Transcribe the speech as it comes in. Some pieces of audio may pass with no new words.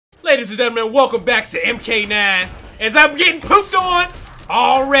Ladies and gentlemen, welcome back to MK9. As I'm getting pooped on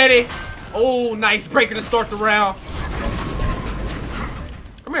already. Oh, nice breaker to start the round.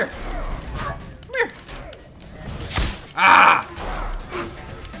 Come here. Come here. Ah.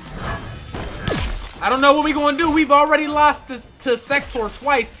 I don't know what we're going to do. We've already lost to Sector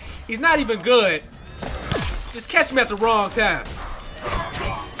twice. He's not even good. Just catch him at the wrong time.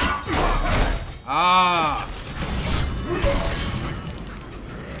 Ah.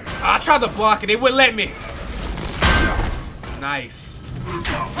 I tried to block it. It wouldn't let me. Nice.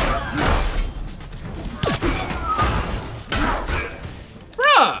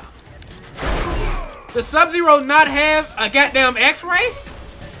 Bruh. Does Sub-Zero not have a goddamn X-ray?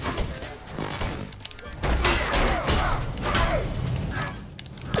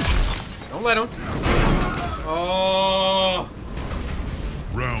 Don't let him. Oh.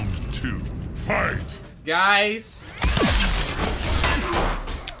 Round 2. Fight. Guys.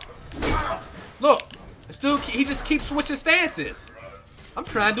 Look, this dude, he just keeps switching stances. I'm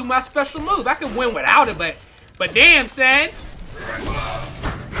trying to do my special move. I can win without it, but damn, son.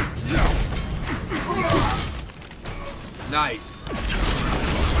 Nice.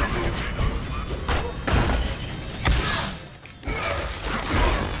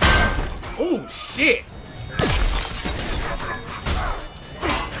 Oh, shit.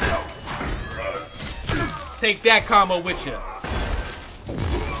 Take that combo with you.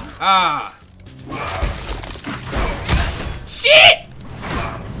 Ah. Shit!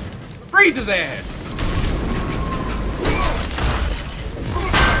 Freeze his ass.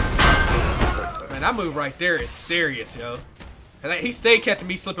 Man, that move right there is serious, yo. He stayed catching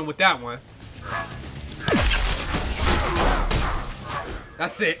me slipping with that one.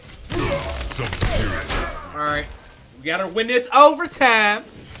 That's it. Alright. We gotta win this overtime.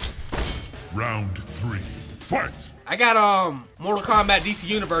 Round 3. Fight! I got Mortal Kombat DC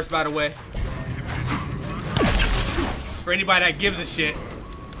Universe, by the way. For anybody that gives a shit.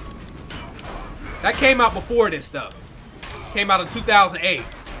 That came out before this stuff. Came out in 2008.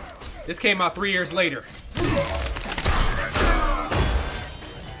 This came out 3 years later.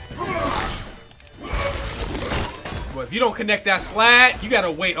 But if you don't connect that slide, you gotta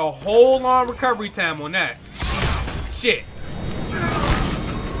wait a whole long recovery time on that. Shit.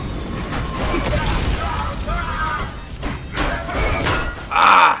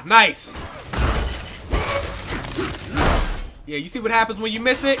 Ah, nice. Yeah, you see what happens when you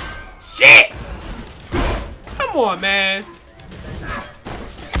miss it? Shit! Come on, man.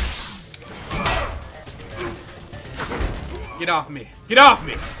 Get off me. Get off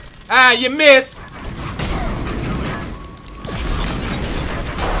me. Ah, you missed.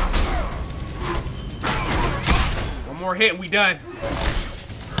 One more hit and we done.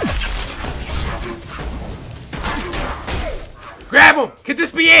 Grab him! Could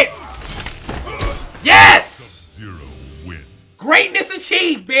this be it? Yes! Sub-Zero wins. Greatness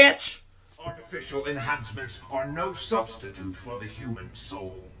achieved, bitch! Artificial enhancements are no substitute for the human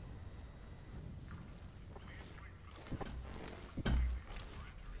soul.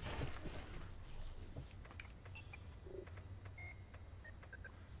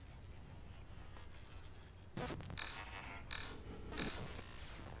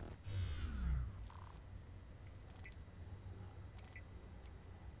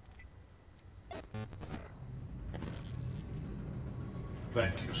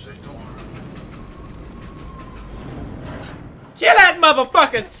 Thank you, Sector. Kill that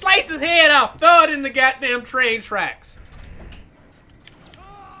motherfucker! Slice his head off! Throw it in the goddamn train tracks!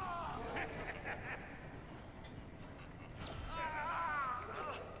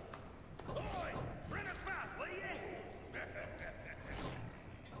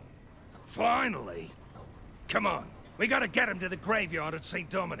 Finally! Come on, we gotta get him to the graveyard at St.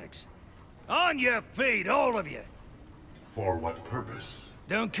 Dominic's. On your feet, all of you! For what purpose?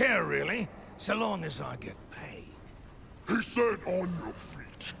 Don't care, really, so long as I get paid. He said on your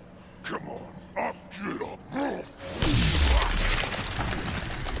feet. Come on, up, get up.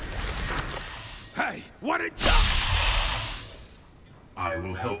 Hey, what did... I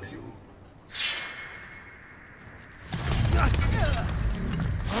will help you.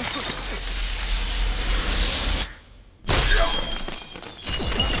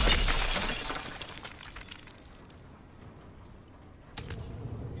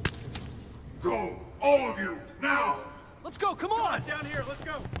 Go, all of you, now! Let's go, come on! Down here, let's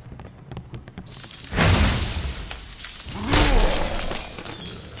go!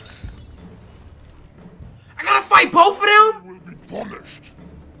 I gotta fight both of them? You will be punished.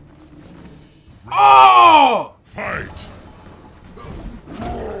 Oh! Fight!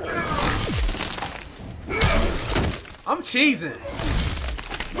 I'm cheesing.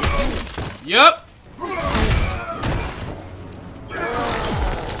 Yup.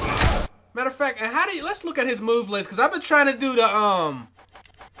 Matter of fact, and how do you, let's look at his move list, because I've been trying to do the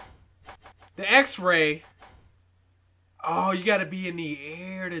X-ray. Oh, you gotta be in the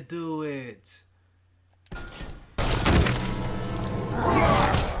air to do it.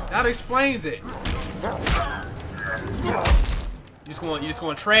 That explains it. You just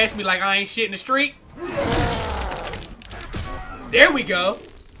gonna trash me like I ain't shit in the street? There we go.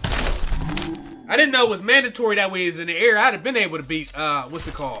 I didn't know it was mandatory that way is in the air. I'd have been able to beat what's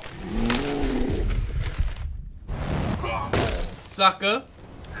it called? Sucker.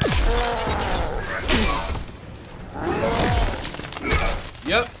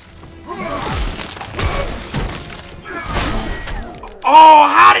 Yep. Oh,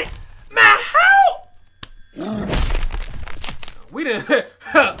 how did man, how?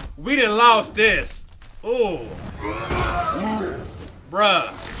 We done lost this. Oh,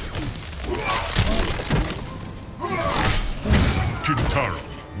 bruh. Kintaro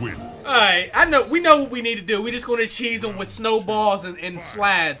wins. Alright, we know what we need to do. We're just gonna cheese them with snowballs and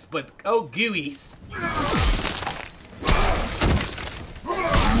slides, but oh gooeyes.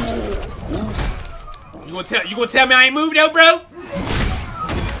 You gonna tell me I ain't moved though, bro?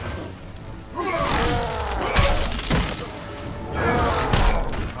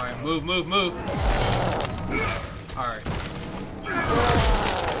 Alright, move. Alright.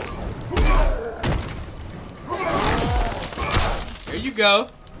 There you go.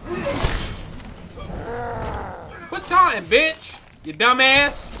 Quit taunting, bitch! You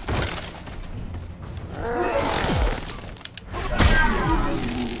dumbass!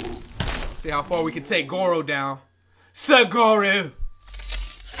 See how far we can take Goro down. So Goro!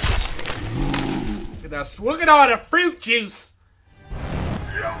 Now swing it all the fruit juice!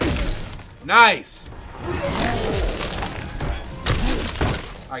 Nice!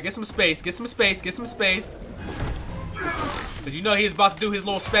 Alright, get some space, get some space. Cause you know he's about to do his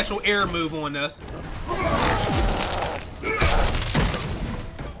little special air move on us.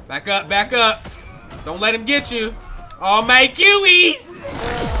 Back up. Don't let him get you. Oh my gooeyes!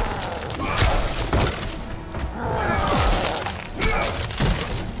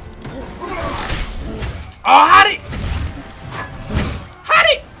 Oh, how did?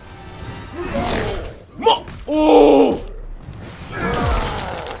 Ooh!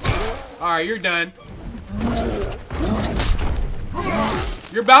 Alright, you're done.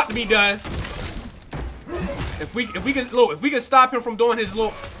 You're about to be done. If we can stop him from doing his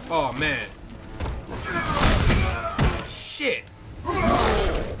little, oh man. Shit.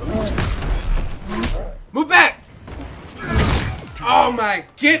 Move back. Oh my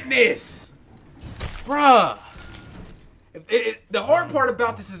goodness. Bruh. The hard part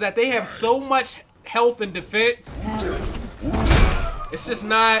about this is that they have so much health and defense. It's just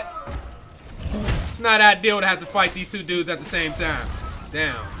not, it's not ideal to have to fight these two dudes at the same time.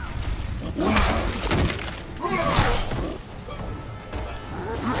 Down.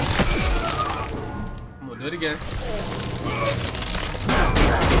 I'm gonna do it again.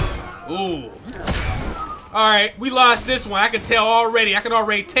 Ooh. Alright, we lost this one. I can tell already. I can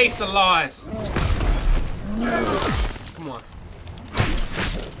already taste the loss. Come on.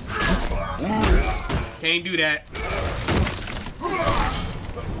 Can't do that.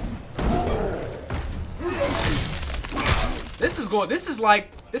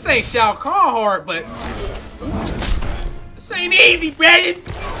 This ain't Shao Kahn hard, but this ain't easy, brothers.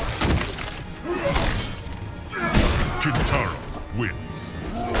 Kintaro wins.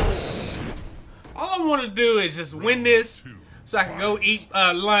 All I want to do is just win this so I can go eat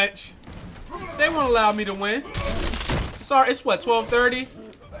lunch. They won't allow me to win. Sorry, it's what, 12:30?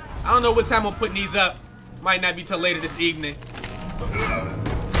 I don't know what time I'm putting these up. Might not be till later this evening.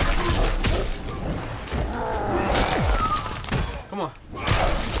 Come on.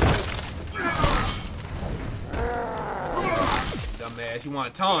 Dumbass, you want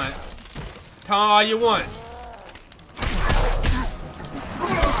to taunt? Taunt all you want.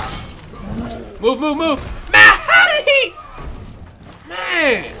 Move. Man, how did he?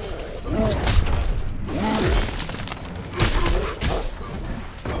 Man.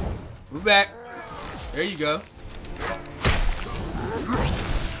 Move back. There you go.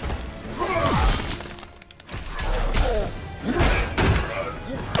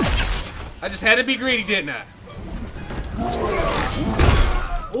 I just had to be greedy, didn't I?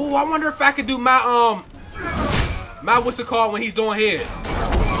 Oh, I wonder if I could do my what's it called when he's doing his.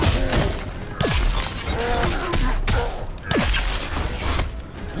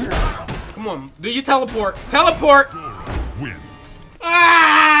 Come on, do your teleport. Teleport! Wins.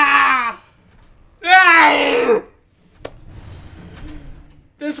 Ah! Ah!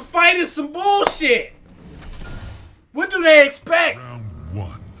 This this fight is some bullshit. What do they expect? Round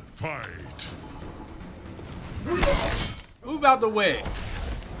 1, fight. Move out the way.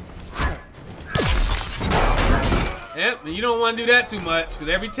 Yep, and you don't want to do that too much, because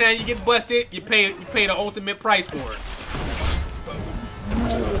every time you get busted, you pay the ultimate price for it.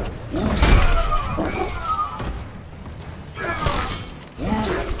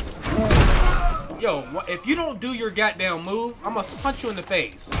 Yo, if you don't do your goddamn move, I'm gonna punch you in the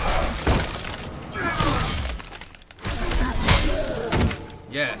face.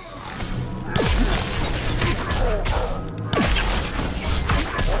 Yes.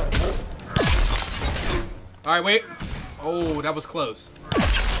 Alright, wait. Oh, that was close.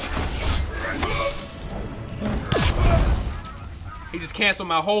 He just canceled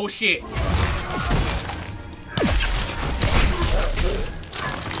my whole shit.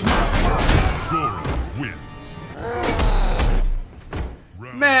 Goro wins.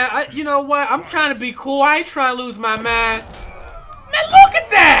 Man, you know what? I'm trying to be cool. I ain't trying to lose my mind. Man, look at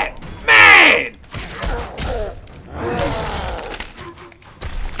that! Man!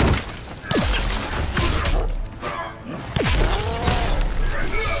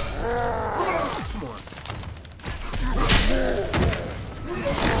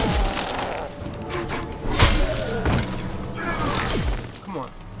 Come on.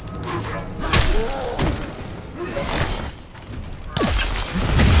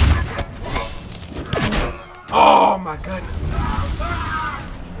 Oh my goodness.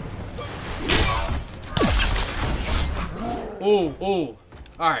 Oh, oh.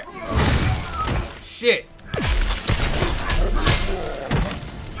 Alright. Shit.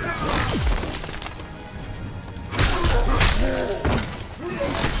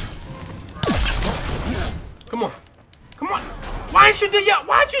 Come on. Come on. Why didn't you do your...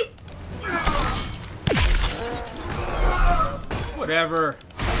 Why'd you... Whatever.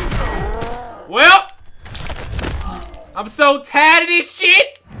 Well... I'm so tired of this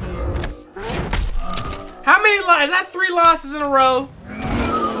shit. How many losses? Is that 3 losses in a row?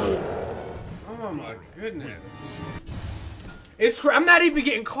 Oh my goodness. I'm not even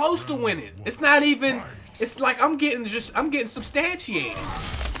getting close to winning. It's not even... It's like I'm getting substantiated.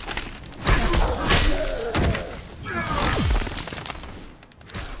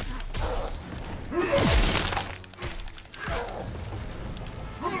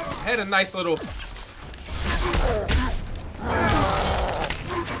 Had a nice little...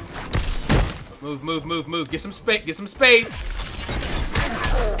 Move, move, move, move. Get some space. Get some space.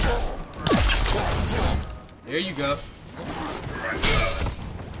 There you go.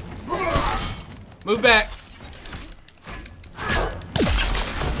 Move back.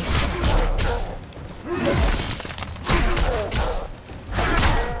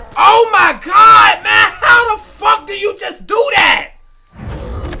 Oh my God, man! How the fuck do you just do that?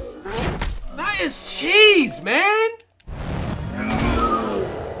 That is cheese, man.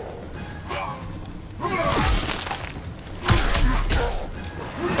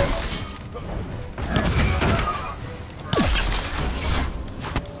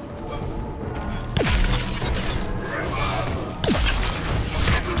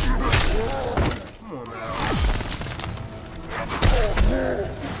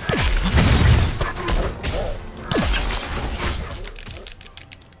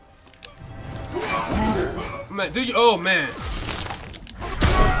 Man, do you? Oh man!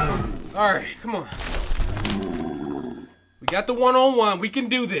 All right, come on. We got the one-on-one. We can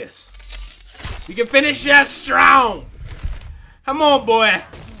do this. We can finish that strong. Come on, boy.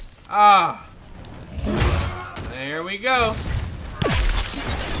 Ah. There we go.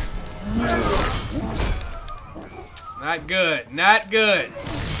 Not good. Not good.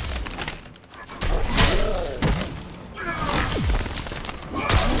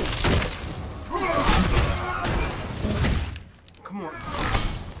 Come on.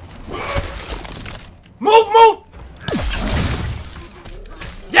 Move, move!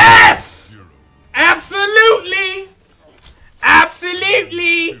 Yes! Absolutely!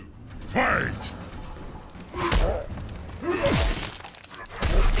 Absolutely! Fight!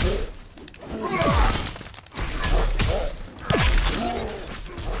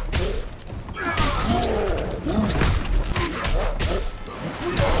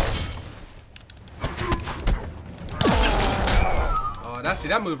 See,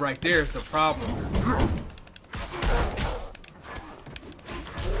 that move right there is the problem.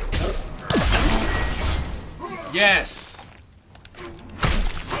 Yes.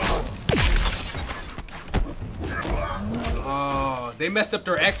 Oh, they messed up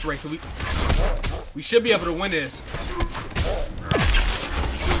their X-ray, so we should be able to win this.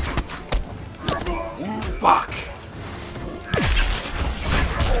 Fuck.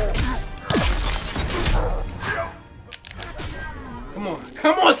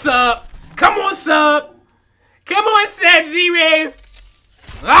 Sub. Come on, Sub. Come on, Sub-Zero.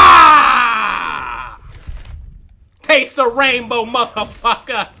 Ah! Taste the rainbow,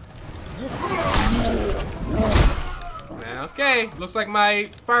 motherfucker. Okay, looks like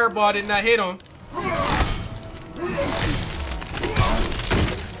my fireball did not hit him.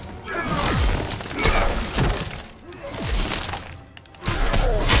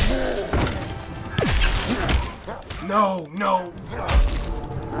 No, no.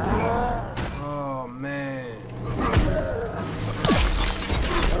 Oh, man.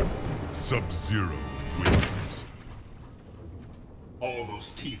 Sub-Zero wins. All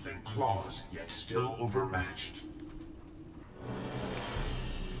those teeth and claws, yet still overmatched.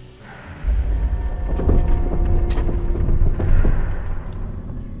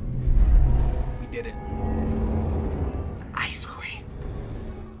 We did it. Ice cream.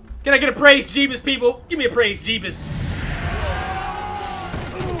 Can I get a praise, Jeebus, people? Give me a praise, Jeebus.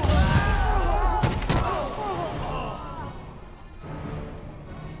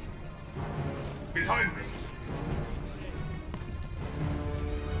 Behind me.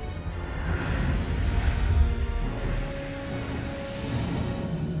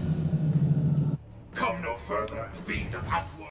 Come no further, fiend of outward.